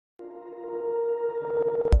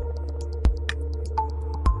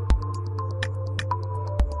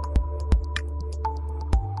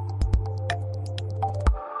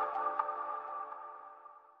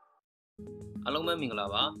လုံးပဲမင်္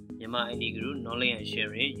ဂလာပါမြန်မာ IT Group Knowledge and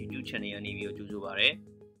Sharing YouTube Channel ရနေပြီးတော့ကြိုဆိုပါရစေ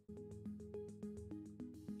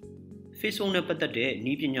Facebook နဲ့ပတ်သက်တဲ့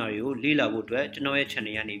နည်းပညာတွေကိုလေ့လာဖို့အတွက်ကျွန်တော်ရဲ့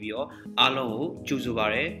channel ရနေပြီးတော့အားလုံးကိုကြိုဆိုပါ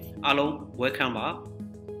ရစေအားလုံး welcome ပါ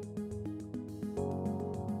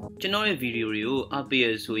ကျွန်တော်ရဲ့ video တွေကိုအားပေး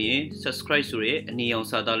ရဆိုရင် subscribe ဆိုတဲ့အနီရောင်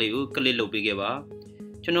စာသားလေးကို click လုပ်ပေးခဲ့ပါ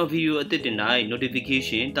ကျွန်တော် video အသစ်တင်တိုင်း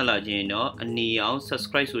notification တက်လာခြင်းတော့အနီရောင်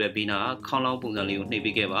subscribe ဆိုတဲ့ဘေးနားခေါင်းလောင်းပုံစံလေးကိုနှိပ်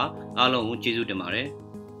ပေးခဲ့ပါအားလုံးကိုကျေးဇူးတင်ပါ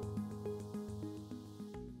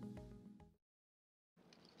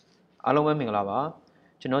တယ်အားလုံးပဲမင်္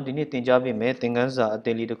ဂလာပါကျွန်တော်ဒီနေ့သင်ကြားပေးမယ့်သင်ခန်းစာ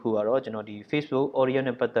အသေးလေးတစ်ခုကတော့ကျွန်တော်ဒီ Facebook audience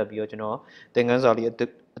နဲ့ပတ်သက်ပြီးတော့ကျွန်တော်သင်ခန်းစာလေးအသ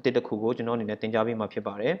စ်တစ်ခုကိုကျွန်တော်အနေနဲ့သင်ကြားပေးမှာဖြစ်ပါ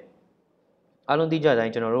တယ်အားလုံးသိကြ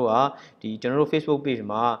တိုင်းကျွန်တော်တို့ကဒီကျွန်တော်တို့ Facebook page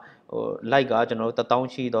မှာlike ကကျွန်တော်တို့1000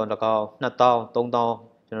ရှိတော့၎င်း2000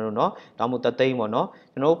 3000ကျွန်တော်တို့เนาะဒါမှမဟုတ်3သိန်းပေါ့เนา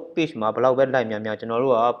ะကျွန်တော်တို့ page မှာဘယ်လောက်ပဲ like များများ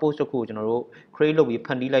ကျွန်တော်တို့က post တစ်ခုကိုကျွန်တော်တို့ create လုပ်ပြီး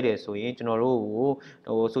ဖန်တီးလိုက်တယ်ဆိုရင်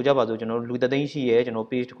ကျွန်တော်တို့ကိုဆိုကြပါစို့ကျွန်တော်တို့လူ3သိန်းရှိရဲကျွန်တော်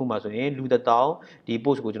page တစ်ခုမှာဆိုရင်လူ1000ဒီ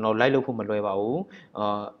post ကိုကျွန်တော် like လုပ်ဖို့မလွယ်ပါဘူး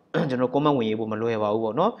ကျွန်တော် comment ဝင်ရေးဖို့မလွယ်ပါဘူး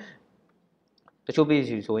ပေါ့เนาะတချို့ page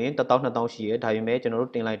ဆိုရင်1000 2000ရှိရဲဒါပေမဲ့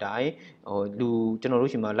ကျွန်တော်တို့တင်လိုက်တိုင်းလူကျွန်တော်တို့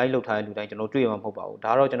ရှိမှာ like လုပ်ထားတဲ့လူတိုင်းကျွန်တော်တွေ့ရမှာမဟုတ်ပါ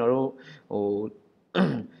ဘူးဒါတော့ကျွန်တော်တို့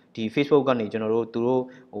ဒီ Facebook ကနေကျွန်တော်တို့သူတို့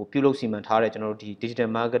ပြုလုပ်စီမံထားတဲ့ကျွန်တော်တို့ဒီ digital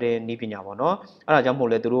marketing နည်းပညာပေါ့เนาะအဲ့ဒါကြော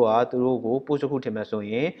င့်မို့လဲသူတို့ကို post တစ်ခုတင်မယ်ဆို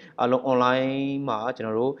ရင်အလုံး online မှာကျွန်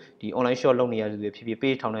တော်တို့ဒီ online shop လုပ်နေရတဲ့လူတွေဖြစ်ဖြစ်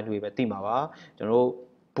page ထောင်တဲ့လူတွေပဲသိမှာပါကျွန်တော်တို့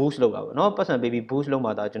boost လုပ်တာပေါ့เนาะပတ်စံ baby boost လုပ်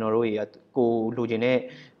မှာဒါကျွန်တော်တို့တွေကကိုလိုချင်တဲ့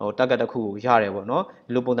target တစ်ခုကိုရတယ်ပေါ့เนาะ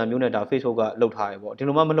ဒီလိုပုံစံမျိုးနဲ့ဒါ Facebook ကလုပ်ထား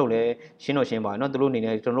တယ်ပေါ့ဒီလိုမှမလုပ်လဲရှင်းတော့ရှင်းပါเนาะသူတို့အနေ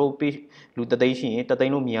နဲ့ကျွန်တော်တို့ page လူ3သိန်းရှိရင်3သိ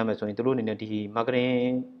န်းလို့မြင်ရမယ်ဆိုရင်သူတို့အနေနဲ့ဒီ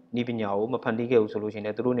marketing နည်းပညာကိုမဖန်တီးခဲ့ဘူးဆိုလို့ရှိရင်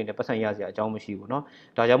လည်းသူတို့အနေနဲ့ပတ်စံရစရာအကြောင်းမရှိဘူးเนาะ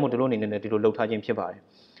ဒါကြောင့်မို့သူတို့အနေနဲ့ဒီလိုလုပ်ထားခြင်းဖြစ်ပါ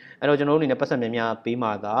တယ်အဲ့တော့ကျွန်တော်တို့အနေနဲ့ပတ်စံများများ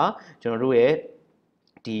ပေးမှသာကျွန်တော်တို့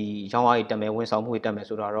ရဲ့ဒီရောင်းအားတွေတက်မယ်ဝန်ဆောင်မှုတွေတက်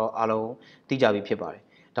မယ်ဆိုတာတော့အားလုံးသိကြပြီဖြစ်ပါ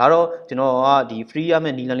တယ်ဒါတော့ကျွန်တော်ကဒီ free ရမ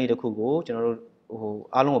ယ့်နည်းလမ်းလေးတစ်ခုကို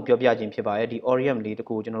ကျွန်တော်တို့အားလုံးကိုပြောပြခြင်းဖြစ်ပါတယ်ဒီ audience လေးတစ်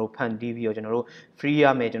ခုကိုကျွန်တော်တို့ဖန်တီးပြီးတော့ကျွန်တော်တို့ free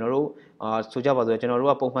ရမယ်ကျွန်တော်တို့ဆိုကြပါစို့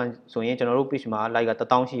ကျွန်တော်တို့ကပုံမှန်ဆိုရင်ကျွန်တော်တို့ page မှာ like က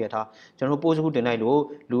1000ရှိရထားကျွန်တော်တို့ post တစ်ခုတင်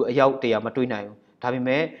လိုက်လို့လူအယောက်100မတွေ့နိုင်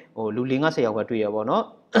ဘူးဒါပေမဲ့လူ50ယောက်ကတွေ့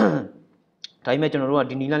ရပါတော့ဒါပေမဲ့ကျွန်တော်တို့က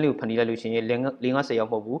ဒီနီလန်းလေးကိုဖန်တီးလိုက်လို့ရှိရင်50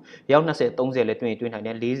ယောက်မဟုတ်ဘူးရောက်20 30လည်းတွေ့နိုင်တ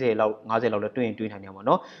ယ်40လောက်50လောက်လည်းတွေ့နိုင်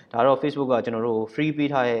တယ်ပေါ့နော်ဒါတော့ Facebook ကကျွန်တော်တို့ free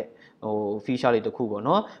ပေးထားတဲ့feature လေးတစ်ခုပေါ့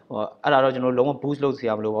နော်အဲ့ဒါတော့ကျွန်တော်တို့လုံးဝ boost လုပ်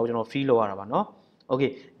စရာမလိုပါဘူးကျွန်တော် free လုပ်ရတာပါနော် okay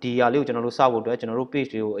ဒီဟာလေးကိုကျွန်တော်တို့စဖို့အတွက်ကျွန်တော်တို့ page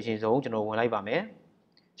တွေကိုအရင်ဆုံးကျွန်တော်ဝင်လိုက်ပါမယ်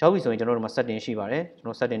ရောက်ပြီဆိုရင်ကျွန်တော်တို့မှာ setting ရှိပါတယ်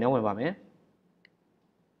ကျွန်တော် setting နဲ့ဝင်ပါမယ်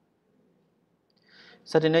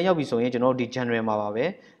setting နဲ့ရောက်ပြီဆိုရင်ကျွန်တော်တို့ဒီ general မှာပါပဲ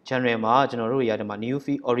general မှာကျွန်တော်တို့ရတယ်မှာ new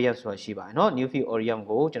feed audience ဆိုတာရှိပါတယ်เนาะ new feed audience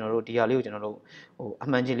ကိုကျွန်တော်တို့ဒီဟာလေးကိုကျွန်တော်တို့အ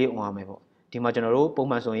မှန်ချင်းလေးအွန်ရမယ်ပေါ့ဒီမှာကျွန်တော်တို့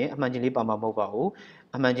ပုံမှန်ဆိုရင်အမှန်ချင်းလေးပါမှာမဟုတ်ပါ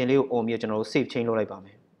ဘူးအမှန်ချင်းလေးကိုအွန်ပြီးကျွန်တော်တို့ save change လုပ်လိုက်ပါမ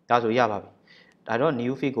ယ်ဒါဆိုရပါပြီဒါတော့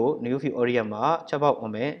new feed ကို new feed audience မှာချက်ပေါက်အွ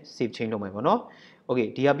န်မယ် save change လုပ်မယ်ပေါ့เนาะ okay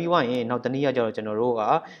ဒီဟာပြီးသွားရင်နောက်တနည်းကျတော့ကျွန်တော်တို့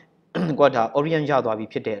ကကွာဒါ audience ရသွားပြီ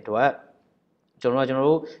ဖြစ်တဲ့အတွက်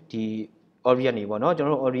ကျွန်တော်တို့ဒီ audience နေပေါ့เนาะ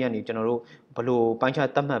ကျွန်တော်တို့ audience နေကျွန်တော်တို့ဘယ်လိုပို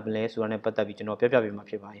င်းခြားသတ်မှတ်မလဲဆိုတာနဲ့ပတ်သက်ပြီးကျွန်တော်ပြောပြပေးမှာ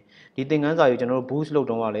ဖြစ်ပါတယ်ဒီသင်ခန်းစာကိုကျွန်တော်တို့ boost လုပ်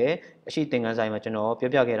တော့ကလည်းအရှိသင်ခန်းစာမှာကျွန်တော်ပြော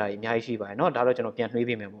ပြခဲ့တာကြီးအများကြီးရှိပါတယ်เนาะဒါတော့ကျွန်တော်ပြန်နှွေး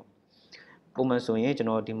ပေးမယ်ပေါ့ပုံမှန်ဆိုရင်ကျွန်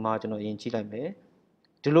တော်ဒီမှာကျွန်တော်အရင်ကြည့်လိုက်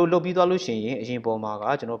မယ်ဒီလိုလုပ်ပြီးသွားလို့ရှိရင်အရင်ပေါ်မှာက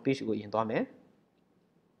ကျွန်တော် page ကိုအရင်သွားမယ်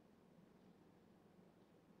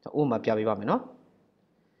ဥပမာပြပေးပါမယ်เนาะ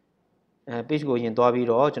page ကိုအ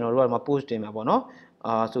ရင်သွားပြီးတော့ကျွန်တော်တို့ကဒီမှာ post တင်မှာပေါ့เนาะ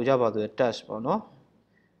ဆိုကြပါစို့ test ပေါ့เนาะ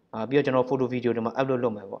ပြီးတော့ကျွန်တော် photo video တွေမှာ upload လု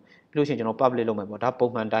ပ်မယ်ပေါ့ပြီးလို့ရှိရင်ကျွန်တော် public လုပ်မယ်ပေါ့ဒါပုံ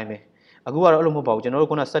မှန်တိုင်းပဲအခုကတော့အဲ့လိုမဟုတ်ပါဘူး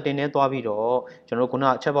ကျွန်တော်တို့ခုန setting နဲ့သွားပြီးတော့ကျွန်တော်တို့ခု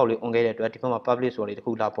နအချက်ပေါက်လေး on ခဲ့တဲ့အတွက်ဒီဘက်မှာ public ဆိုတာလေး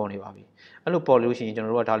တစ်ခုလာပေါ်နေပါပြီအဲ့လိုပေါ်လို့ရှိရင်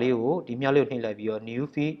ကျွန်တော်တို့ကဒါလေးကိုဒီမြလေးကိုနှိပ်လိုက်ပြီးတော့ new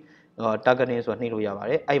feed targeting ဆိုတာနှိပ်လို့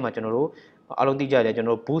ရပါတယ်အဲ့မှာကျွန်တော်တို့အားလုံးသိကြတယ်ကျွန်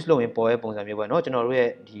တော်တို့ boost လုပ်ရင်ပေါ်ရဲ့ပုံစံမျိုးပဲเนาะကျွန်တော်တို့ရဲ့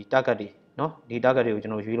ဒီ target တွေเนาะဒီ target တွေကို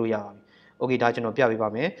ကျွန်တော်ရွေးလို့ရပါပြီ okay ဒါကျွန်တော်ပြပေးပါ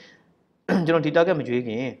မယ်ကျွန်တော်ဒီ target မရွေးခ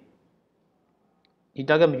င်ဒီ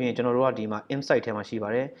target မရွေးရင်ကျွန်တော်တို့ကဒီမှာ insight ထဲမှာရှိပါ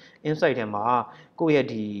တယ် insight ထဲမှာကိုယ့်ရဲ့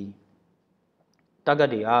ဒီ target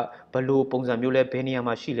တွေကဘယ်လိုပုံစံမျိုးလဲ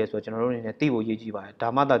ဘယ်နေရာမှာရှိလဲဆိုတော့ကျွန်တော်တို့အနေနဲ့သိဖို့ရည်ကြည်ပါ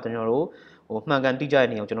တယ်ဒါမှသာကျွန်တော်တို့မှန်ကန်တိကျတဲ့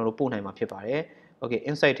နေရာကိုကျွန်တော်တို့ပို့နိုင်မှာဖြစ်ပါတယ် okay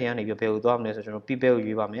insight ထဲကနေပြီးဘယ်ကိုသွားမလဲဆိုတော့ကျွန်တော် people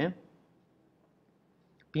ကိုရွေးပါမယ်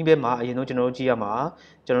people မှာအရင်ဆုံးကျွန်တော်တို့ကြည့်ရ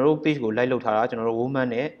မှာကျွန်တော်တို့ page ကို like လုပ်ထားတာကျွန်တော်တို့ woman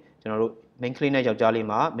နဲ့ကျွန်တော်တို့ main ကလေးနဲ့ယောက်ျားလေး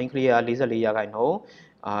မှာ main ကလေးက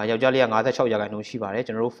44%ယောက်ျားလေးက56%ရှိပါတယ်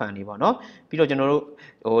ကျွန်တော်တို့ fan တွေပေါ့နော်ပြီးတော့ကျွန်တော်တို့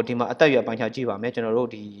ဒီမှာအသက်အရွယ်ပိုင်းခြားကြည့်ပါမယ်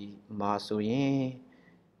ကျွန်တော်တို့ဒီမှာဆိုရင်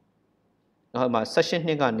မှာ16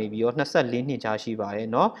နှစ်ကနေပြီးတော့24နှစ်ကြာရှိပါ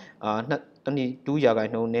တယ်เนาะ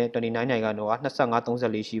22%နဲ့29%က25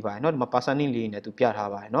 34ရှိပါတယ်เนาะဒီမှာ percentage လေးနဲ့သူပြ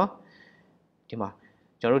ထားပါတယ်เนาะဒီမှာ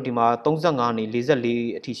ကျွန်တော်တို့ဒီမှာ35နေ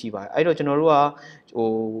44အထိရှိပါတယ်အဲ့တော့ကျွန်တော်တို့ကဟို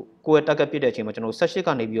ကိုယ့်ရဲ့ target ပြည့်တဲ့အချိန်မှာကျွန်တော်18က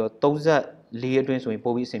နေပြီးတော့34အတွင်းဆိုရင်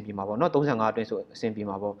ပို့ပြီးအဆင်ပြေမှာပေါ့နော်35အတွင်းဆိုအဆင်ပြေ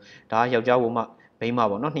မှာပေါ့ဒါကယောက်ျားဘုံမှမိန်းမ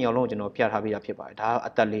ပေါ့နော်နှစ်ယောက်လုံးကိုကျွန်တော်ပြထားပေးတာဖြစ်ပါတယ်ဒါက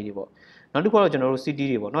အသက်လေးတွေပေါ့နောက်တစ်ခုကတော့ကျွန်တော်တို့ city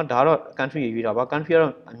တွေပေါ့နော်ဒါကတော့ country တွေရွေးတာပါ country က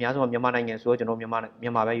တော့အများဆုံးမြန်မာနိုင်ငံဆိုတော့ကျွန်တော်မြန်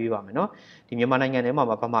မာပဲရွေးပါမယ်နော်ဒီမြန်မာနိုင်ငံထဲမှာ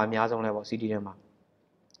ဗမာအများဆုံးလဲပေါ့ city ထဲမှာ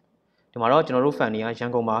ဒီမှာတော့ကျွန်တော်တို့ fan တွေကရ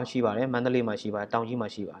န်ကုန်မှာရှိပါတယ်မန္တလေးမှာရှိပါတယ်တောင်ကြီးမှာ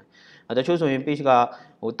ရှိပါတယ်တချို့ဆိုရင် page က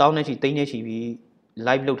ဟိုတောင်းနေချီတိန်းနေချီပြီး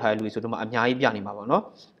live လုပ်ထားတဲ့လူတွေဆိုတော့မှအများကြီးပြနေမှာပေါ့နော်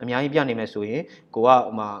အများကြီးပြနေမယ်ဆိုရင်ကိုက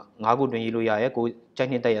ဟိုမှာ9ခုတွင်ရေးလို့ရရဲကိုကြိုက်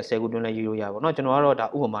နှစ်တက်ရ10ခုတွင်လည်းရေးလို့ရပါပေါ့နော်ကျွန်တော်ကတော့ဒါ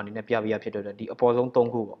ဥပမာအနေနဲ့ပြပေးရဖြစ်တဲ့ဒီအပေါ်ဆုံး3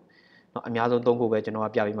ခုပေါ့နော်အများဆုံး3ခုပဲကျွန်တော်က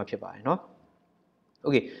ပြပေးမှဖြစ်ပါတယ်နော်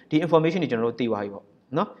okay ဒီ information တွေကျွန်တော်တို့သိသွားပြီပေါ့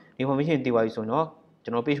နော်ဒီ information သိသွားပြီဆိုတော့ကျွ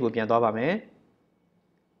န်တော် page ကိုပြန်သွားပါမယ်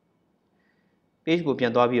page ကိုပြ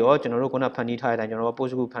န်သွားပြီးတော့ကျွန်တော်တို့ခုနဖန်တီးထားတဲ့အတိုင်းကျွန်တော်တို့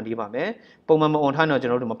post ကိုဖန်တီးပါမယ်ပုံမှန်မ on ထားတော့ကျွ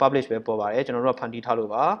န်တော်တို့မ publish ပဲပေါ်ပါတယ်ကျွန်တော်တို့ကဖန်တီးထားလို့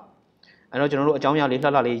ပါအဲ့တော့ကျွန်တော်တို့အကြောင်းအရာလေးလှ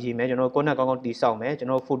လှလေးရေးမယ်ကျွန်တော်တို့ content ကောင်းကောင်းတည်ဆောက်မယ်ကျွန်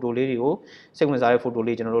တော်တို့ photo လေးတွေကိုစိတ်ဝင်စားတဲ့ photo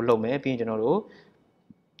လေးကျွန်တော်တို့လုပ်မယ်ပြီးရင်ကျွန်တော်တို့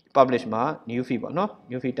publish မှာ new feed ပေါ့နော်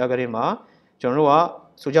new feed targeting မှာကျွန်တော်တို့က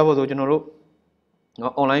ဆိုကြဖို့ဆိုကျွန်တော်တို့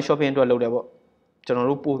online shopping အတွက်လုပ်တယ်ပေါ့ကျွန်တော်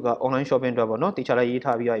တို့ post က online shopping အတွက်ပေါ့နော်တေချာလိုက်ရေး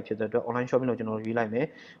ထားပြီးရဖြစ်တဲ့အတွက် online shopping လို့ကျွန်တော်တို့ရေးလိုက်မယ်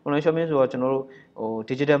online shopping ဆိုတော့ကျွန်တော်တို့ဟို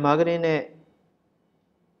digital marketing နဲ့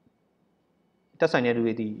တက်ဆိုင်တဲ့လူ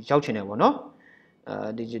တွေဒီရောက်ချင်တယ်ပေါ့နော်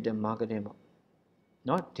digital marketing ပေါ့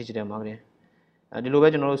နော် digital marketing ဒီလိုပဲ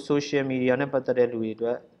ကျွန်တော်တို့ social media နဲ့ပတ်သက်တဲ့လူတွေအတွ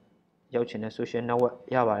က်ရောက်ချင်တဲ့ social network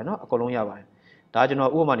ရပါတယ်နော်အကုန်လုံးရပါတယ်ဒါကျွန်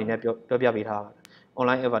တော်ဥပမာအနေနဲ့ပြောပြပေးထားပါတယ်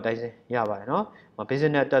online advertising ရပါတယ်နော်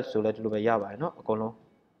business touch ဆိုလည်းဒီလိုပဲရပါတယ်နော်အကုန်လုံး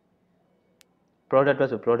product အတွက်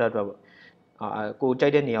ဆို product အတွက်ပေါ့ကိုကြို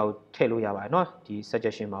က်တဲ့နေရာကိုထည့်လို့ရပါတယ်နော်ဒီ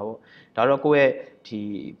suggestion မှာပေါ့ဒါတော့ကိုယ့်ရဲ့ဒီ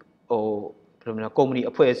ဟိုဘယ်လိုမလဲ company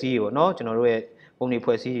အဖွဲ့အစည်းတွေပေါ့နော်ကျွန်တော်တို့ရဲ့ပုံနေ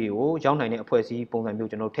ဖွဲ့စည်းတွေကိုရောက်နိုင်တဲ့အဖွဲ့အစည်းပုံစံမျိုး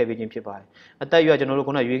ကျွန်တော်ထည့်ပေးခြင်းဖြစ်ပါတယ်အသက်အရွယ်ကျွန်တော်တို့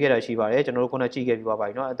ခုနရွေးခဲ့တာရှိပါတယ်ကျွန်တော်တို့ခုနကြည့်ခဲ့ပြီးပါပြီ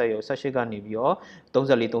เนาะအသက်အရွယ်18ကနေပြီးတော့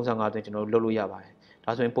34 35အတွင်းကျွန်တော်တို့လုပ်လို့ရပါတယ်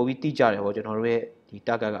ဒါဆိုရင်ပိုပြီးတိကျတယ်ပေါ့ကျွန်တော်တို့ရဲ့ဒီ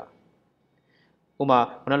target ကဥပမာ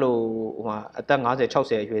ခုနလိုဟိုမှာအသက်50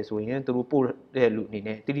 60အရွယ်ဆိုရင်သူတို့ပို့တဲ့လူအနေ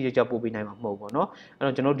နဲ့တိတိကျကျပို့ပေးနိုင်မှာမဟုတ်ဘူးပေါ့เนาะအဲ့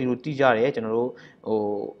တော့ကျွန်တော်တို့ဒီလိုတိကျတယ်ကျွန်တော်တို့ဟို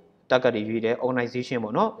target တွေရွေးတယ် organization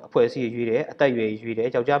ပေါ့နော်အဖွဲ့အစည်းတွေရွေးတယ်အသက်အရွယ်ရွေးတယ်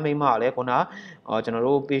ယောက်ျားမိန်းမကလည်းခုနကျွန်တော်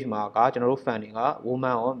တို့ page မှာကကျွန်တော်တို့ fan တွေက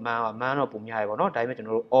woman ရော man တော့ပုံများရယ်ပေါ့နော်ဒါပေမဲ့ကျွန်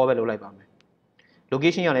တော်တို့ all ပဲလုပ်လိုက်ပါမယ်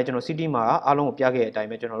location ကလည်းကျွန်တော် city မှာအားလုံးကိုပြခဲ့တဲ့အတိုင်း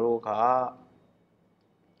ပဲကျွန်တော်တို့က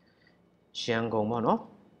ရန်ကုန်ပေါ့နော်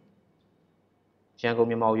ရန်ကုန်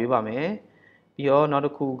မြန်မာကိုရွေးပါမယ်ပြီးတော့နောက်တ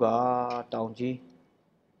စ်ခုကတောင်ကြီး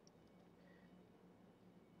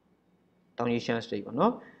ရှမ်း state ပေါ့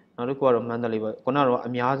နော်နောက်တစ်ခုကတော့မန္တလေးပေါ့ခုနကတော့အ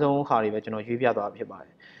များဆုံးဟာတွေပဲကျွန်တော်ရွေးပြသွားဖြစ်ပါတ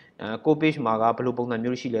ယ်ကို page မှာကဘယ်လိုပုံစံ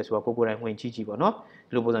မျိုးရှိလဲဆိုတော့ကိုယ်တိုင်ဝင်ကြည့်ကြည့်ပေါ့နော်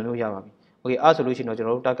ဒီလိုပုံစံမျိုးရပါပြီ okay အဲ့ဆိုလို့ရှိရင်တော့ကျွန်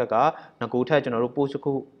တော်တို့ target ကငကိုထက်ကျွန်တော်တို့ post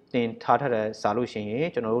ခုတင်ထားထားတဲ့စာလို့ရှိရင်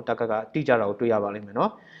ကျွန်တော်တို့ target ကတိကျတာကိုတွေ့ရပါလိမ့်မယ်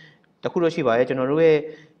နော်တခုတော့ရှိပါရဲ့ကျွန်တော်တို့ရဲ့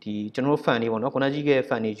ဒီကျွန်တော်တို့ fan တွေပေါ့နော်ခုနကြီးရဲ့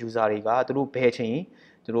fan တွေ user တွေကသူတို့ဘယ်အချိန်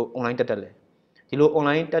သူတို့ online တက်လဲဒီလို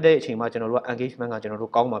online တက်တဲ့အချိန်မှာကျွန်တော်တို့က engagement ကကျွန်တော်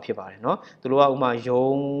တို့ကောင်းမှာဖြစ်ပါတယ်နော်သူတို့ကဥမာ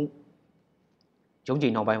ရုံချိ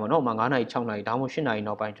န်နောက်ပိုင်းပေါ့နော်ဥမာ9နာရီ6နာရီဒါမှမဟုတ်10နာရီ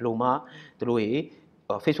နောက်ပိုင်းဒီလိုမှသူတို့ရေ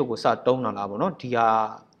Facebook ကိုစတုံးလာတာပေါ့နော်ဒီဟာ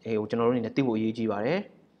ဟိုကျွန်တော်တို့အနေနဲ့သိဖို့အရေးကြီးပါတယ်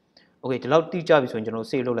okay ဒီလောက်တိကျပြီဆိုရင်ကျွန်တော်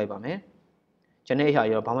save လုပ်လိုက်ပါမယ်ကျွန်တော်အရာ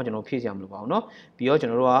ရောဘာမှကျွန်တော်ဖြည့်စရာမလိုပါဘူးเนาะပြီးတော့ကျွ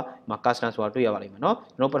န်တော်တို့ကမှာ custom ဆိုတာတွေ့ရပါလိမ့်မယ်เนาะ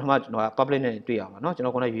ကျွန်တော်ပထမကျွန်တော် public နဲ့တွေ့ရပါเนาะကျွန်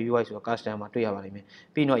တော်ခုန UI ဆိုတော့ custom မှာတွေ့ရပါလိမ့်မယ်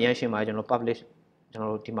ပြီးတော့အရင်ရှင်းပါကျွန်တော် publish ကျွန်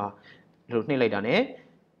တော်တို့ဒီမှာဒီလိုနှိပ်လိုက်တာ ਨੇ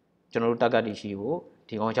ကျွန်တော်တို့ target တွေရှိကို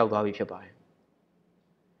ဒီကောင်ရောက်သွားပြီဖြစ်ပါတယ်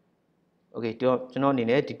okay ကျွန်တော်အနေ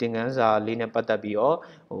နဲ့ဒီသင်ခန်းစာလေးနဲ့ပတ်သက်ပြီးတော့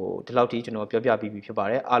ဟိုဒီလောက်ထိကျွန်တော်ပြောပြပြီးပြီဖြစ်ပါ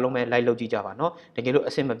တယ်အားလုံးပဲ like လုပ်ကြည့်ကြပါเนาะတကယ်လို့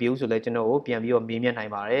အဆင်မပြေဘူးဆိုလည်းကျွန်တော်ကိုပြန်ပြီးတော့မေးမြန်းနို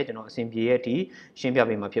င်ပါတယ်ကျွန်တော်အဆင်ပြေရဲ့အထိရှင်းပြ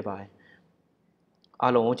ပေးမှာဖြစ်ပါတယ်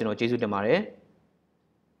အားလုံးကိုကျွန်တော်ကျေးဇူးတင်ပါတယ်